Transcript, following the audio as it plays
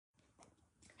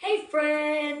Hey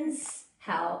friends,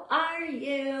 how are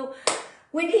you?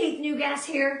 Wendy Heath-Newgass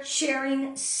here,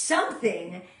 sharing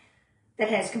something that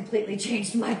has completely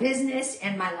changed my business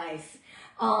and my life.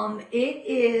 It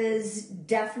is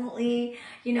definitely,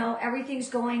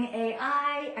 everything's going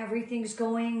AI, everything's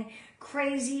going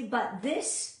crazy, but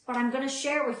what I'm going to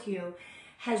share with you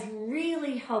has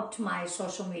really helped my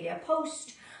social media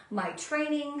post, my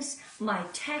trainings, my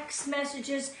text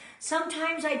messages.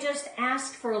 Sometimes I just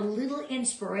ask for a little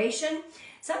inspiration.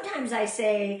 Sometimes I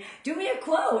say, do me a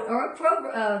quote or a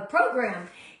program.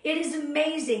 It is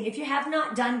amazing. If you have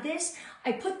not done this,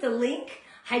 I put the link.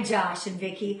 Hi, Josh and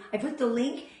Vicky. I put the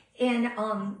link in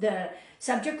the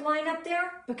subject line up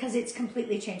there because it's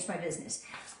completely changed my business.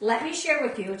 Let me share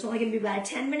with you. It's only going to be about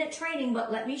a 10-minute training,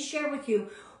 but let me share with you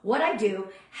what I do,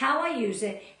 how I use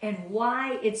it, and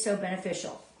why it's so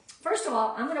beneficial. First of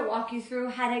all, I'm going to walk you through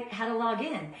how to log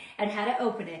in and how to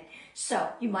open it. So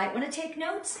you might want to take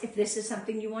notes if this is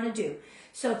something you want to do.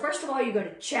 So first of all, you go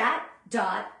to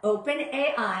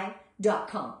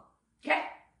chat.openai.com. Okay?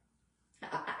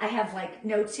 I have like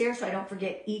notes here so I don't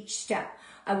forget each step.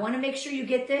 I want to make sure you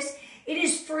get this. It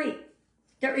is free.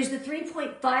 There is the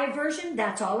 3.5 version.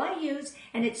 That's all I use,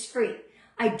 and it's free.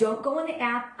 I don't go in the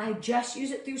app. I just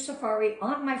use it through Safari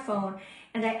on my phone,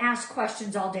 and I ask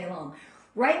questions all day long.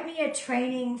 Write me a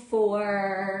training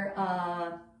for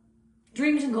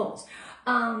dreams and goals.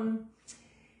 Help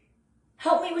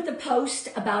me with a post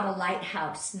about a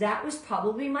lighthouse. That was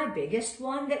probably my biggest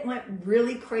one that went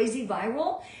really crazy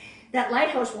viral. That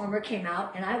lighthouse warmer came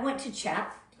out, and I went to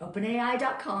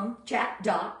chat.openai.com,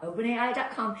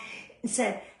 chat.openai.com, and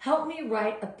said, help me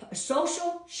write a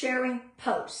social sharing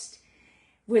post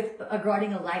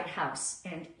regarding a lighthouse,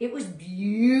 and it was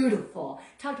beautiful.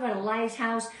 Talked about a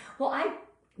lighthouse. Well, I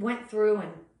went through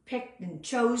and picked and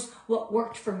chose what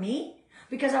worked for me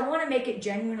because I want to make it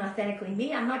genuine, authentically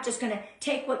me. I'm not just going to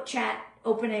take what Chat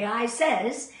OpenAI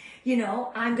says.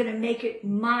 I'm going to make it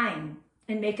mine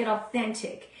and make it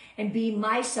authentic and be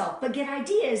myself, but get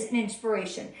ideas and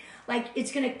inspiration. Like,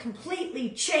 it's going to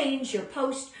completely change your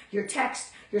post, your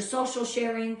text, your social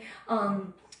sharing.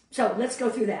 So let's go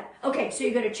through that. Okay, so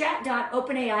you go to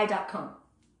chat.openai.com.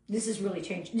 This is really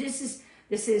changed.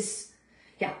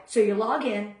 So you log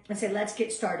in and say, let's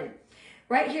get started.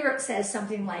 Right here it says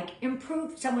something like, you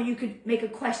could make a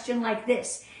question like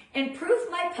this. Improve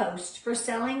my post for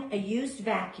selling a used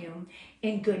vacuum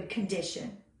in good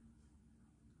condition.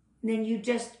 And then you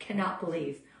just cannot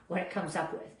believe what it comes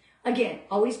up with. Again,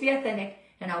 always be authentic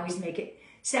and always make it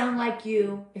sound like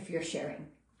you if you're sharing.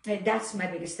 And that's my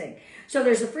biggest thing. So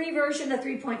there's a free version, the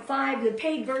 3.5, the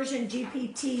paid version,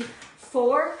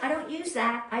 GPT-4. I don't use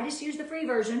that. I just use the free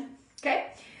version.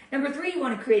 Okay. Number 3, you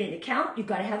want to create an account. You've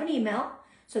got to have an email.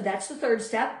 So that's the third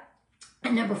step.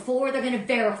 And number 4, they're going to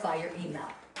verify your email.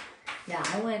 Yeah,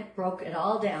 broke it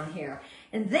all down here.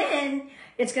 And then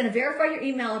it's going to verify your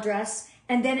email address.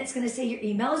 And then it's going to say your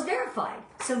email is verified.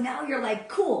 So now you're like,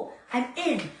 cool, I'm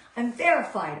in, I'm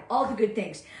verified, all the good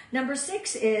things. Number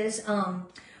 6 is,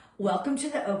 welcome to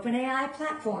the OpenAI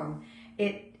platform.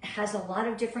 It has a lot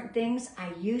of different things.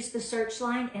 I use the search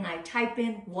line and I type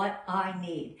in what I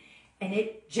need. And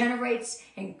it generates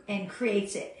and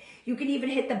creates it. You can even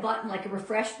hit the button, like a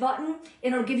refresh button,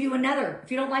 and it'll give you another.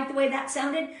 If you don't like the way that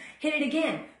sounded, hit it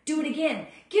again. Do it again.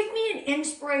 Give me an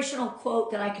inspirational quote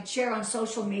that I could share on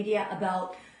social media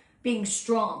about being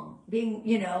strong,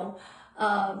 being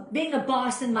a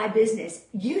boss in my business.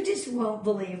 You just won't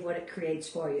believe what it creates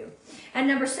for you. And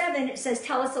number 7, it says,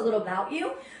 tell us a little about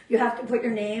you. You have to put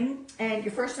your name and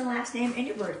your first and last name and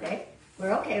your birthday.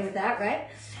 We're okay with that, right?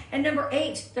 And number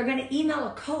 8, they're going to email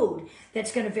a code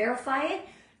that's going to verify it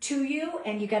to you,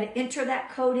 and you got to enter that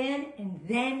code in, and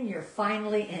then you're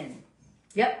finally in.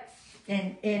 Yep.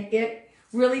 And it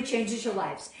really changes your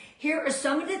lives. Here are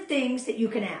some of the things that you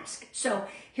can ask. So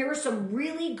here are some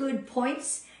really good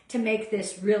points to make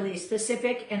this really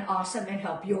specific and awesome and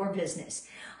help your business.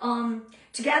 To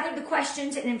gather the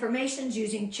questions and information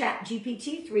using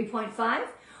ChatGPT 3.5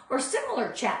 or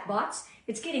similar chatbots.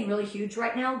 It's getting really huge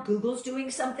right now. Google's doing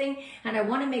something, and I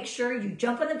want to make sure you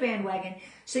jump on the bandwagon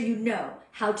so you know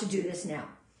how to do this now.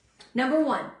 Number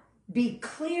 1, be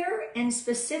clear and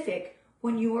specific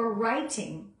when you are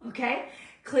writing, okay?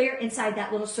 Clear inside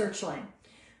that little search line.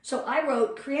 So I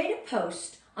wrote, create a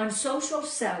post on social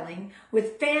selling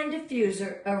with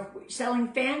selling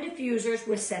fan diffusers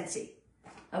with Scentsy.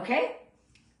 Okay?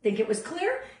 Think it was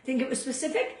clear? Think it was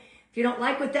specific? If you don't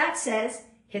like what that says,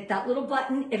 hit that little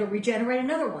button. It'll regenerate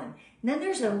another one. And then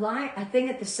there's a thing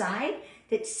at the side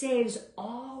that saves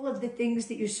all of the things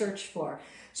that you search for.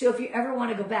 So if you ever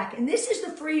want to go back, and this is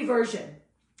the free version.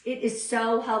 It is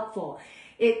so helpful.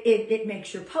 It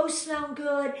makes your posts sound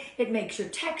good. It makes your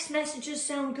text messages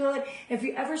sound good. If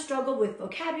you ever struggle with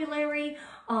vocabulary,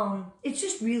 it's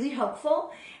just really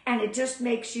helpful. And it just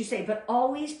makes you say, but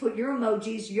always put your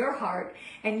emojis, your heart,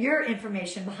 and your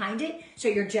information behind it so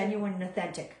you're genuine and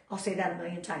authentic. I'll say that a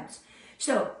million times.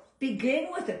 So begin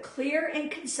with a clear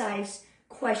and concise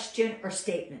question or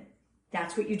statement.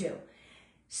 That's what you do.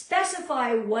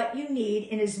 Specify what you need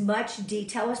in as much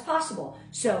detail as possible.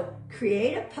 So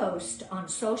create a post on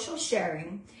social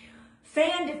sharing,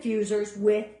 fan diffusers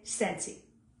with Scentsy.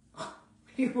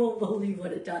 You won't believe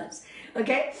what it does.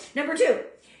 Okay. Number 2,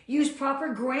 use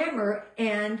proper grammar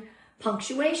and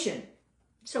punctuation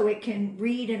so it can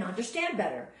read and understand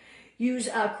better. Use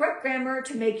correct grammar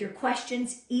to make your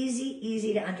questions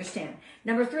easy to understand.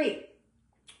 Number 3,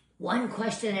 one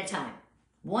question at a time.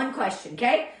 One question,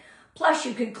 okay? Plus,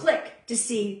 you can click to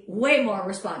see way more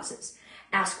responses.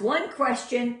 Ask one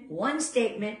question, one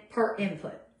statement per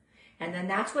input. And then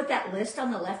that's what that list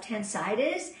on the left-hand side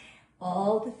is.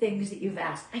 All the things that you've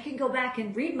asked. I can go back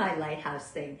and read my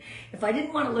lighthouse thing if I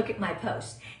didn't want to look at my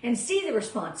post and see the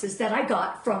responses that I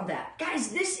got from that. Guys,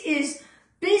 this is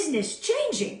business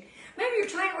changing. Maybe you're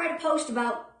trying to write a post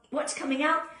about what's coming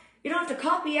out. You don't have to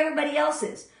copy everybody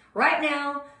else's. Right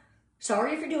now,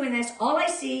 sorry if you're doing this, all I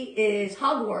see is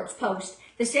Hogwarts post,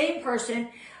 the same person,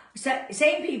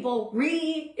 same people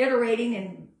reiterating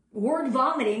and word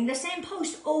vomiting the same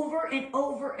post over and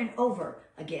over and over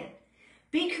again.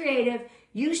 Be creative,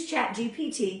 use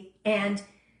ChatGPT, and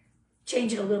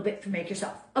change it a little bit to make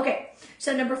yourself. Okay,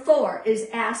 so number 4 is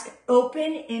ask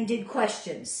open-ended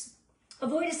questions.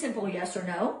 Avoid a simple yes or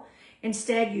no.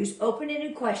 Instead, use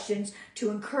open-ended questions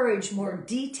to encourage more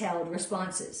detailed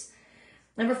responses.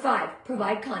 Number 5,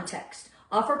 provide context.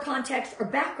 Offer context or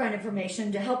background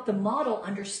information to help the model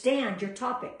understand your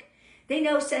topic. They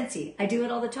know Scentsy. I do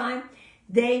it all the time.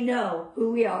 They know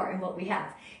who we are and what we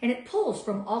have. And it pulls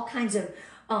from all kinds of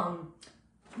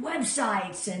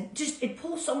websites and just, it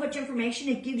pulls so much information.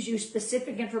 It gives you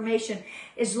specific information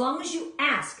as long as you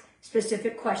ask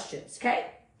specific questions, okay?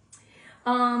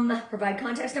 Provide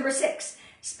context. Number 6,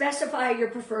 specify your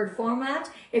preferred format.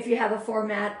 If you have a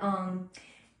format,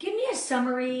 give me a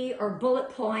summary or bullet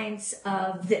points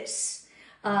of this.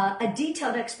 A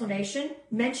detailed explanation,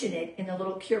 mention it in the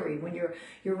little query. When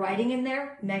you're writing in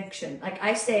there, mention. Like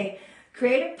I say,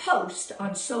 create a post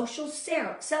on social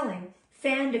selling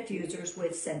fan diffusers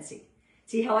with Scentsy.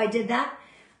 See how I did that?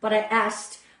 But I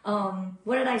asked,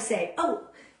 what did I say? Oh,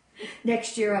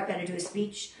 next year I've got to do a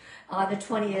speech on the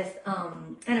 20th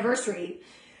anniversary.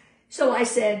 So I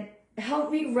said, help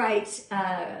me write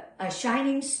a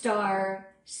shining star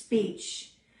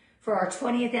speech for our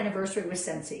 20th anniversary with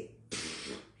Scentsy.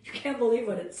 You can't believe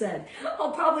what it said.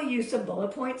 I'll probably use some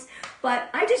bullet points, but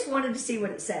I just wanted to see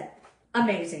what it said.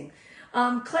 Amazing.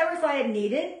 Clarify if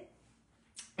needed.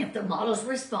 If the model's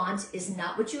response is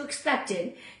not what you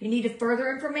expected, you need further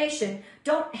information,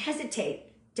 don't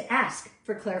hesitate to ask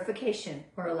for clarification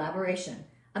or elaboration.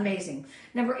 Amazing.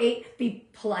 Number 8, be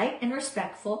polite and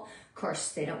respectful. Of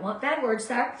course, they don't want bad words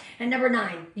there. And number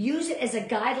 9, use it as a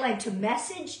guideline to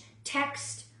message,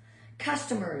 text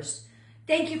customers.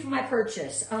 Thank you for my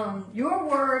purchase. Your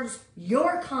words,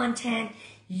 your content,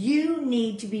 you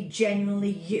need to be genuinely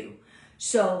you.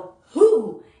 So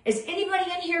has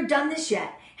anybody in here done this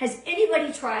yet? Has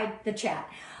anybody tried the chat?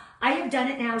 I have done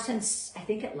it now since I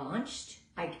think it launched.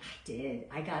 I did.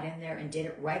 I got in there and did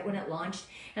it right when it launched,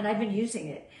 and I've been using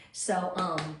it. So,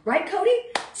 right, Cody?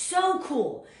 So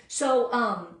cool. So,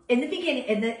 in the beginning,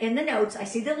 in the notes, I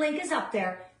see the link is up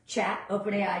there,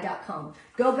 openai.com.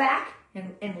 Go back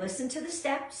and listen to the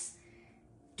steps.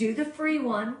 Do the free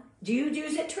one. Do you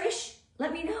use it, Trish?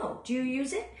 Let me know. Do you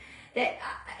use it?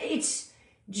 It's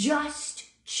just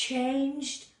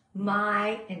changed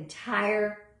my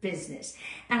entire business.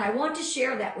 And I want to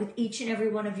share that with each and every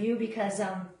one of you because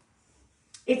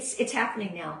it's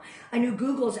happening now. I know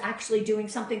Google's actually doing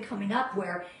something coming up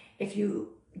where if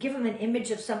you give them an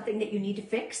image of something that you need to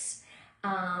fix,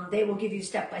 they will give you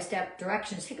step-by-step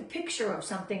directions. Take a picture of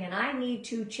something and I need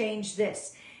to change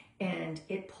this. And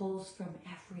it pulls from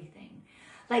everything.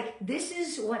 Like, this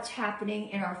is what's happening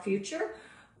in our future,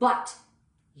 but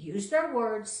use their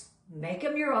words, make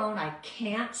them your own. I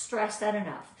can't stress that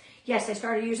enough. Yes, I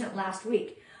started using it last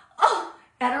week. Oh,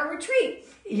 at our retreat.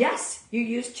 Yes, you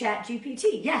use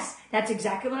ChatGPT. Yes, that's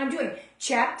exactly what I'm doing.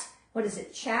 What is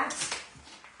it?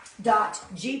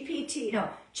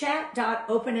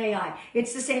 Chat.openai.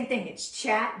 It's the same thing. It's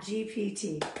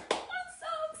ChatGPT.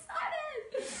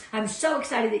 I'm so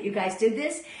excited that you guys did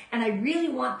this, and I really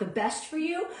want the best for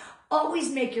you.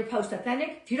 Always make your post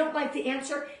authentic. If you don't like the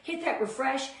answer, hit that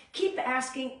refresh. Keep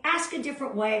asking. Ask a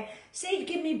different way. Say,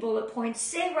 give me bullet points.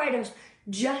 Say items.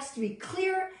 Just be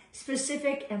clear,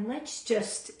 specific, and let's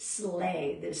just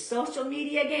slay this social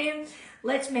media game.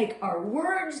 Let's make our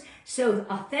words so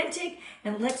authentic,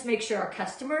 and let's make sure our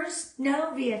customers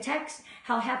know via text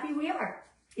how happy we are.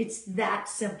 It's that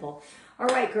simple. All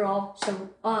right, girl. So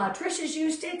Trisha's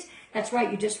used it. That's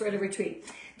right. You just read a retweet.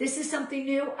 This is something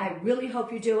new. I really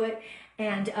hope you do it.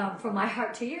 And from my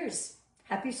heart to yours,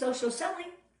 happy social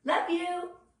selling. Love you.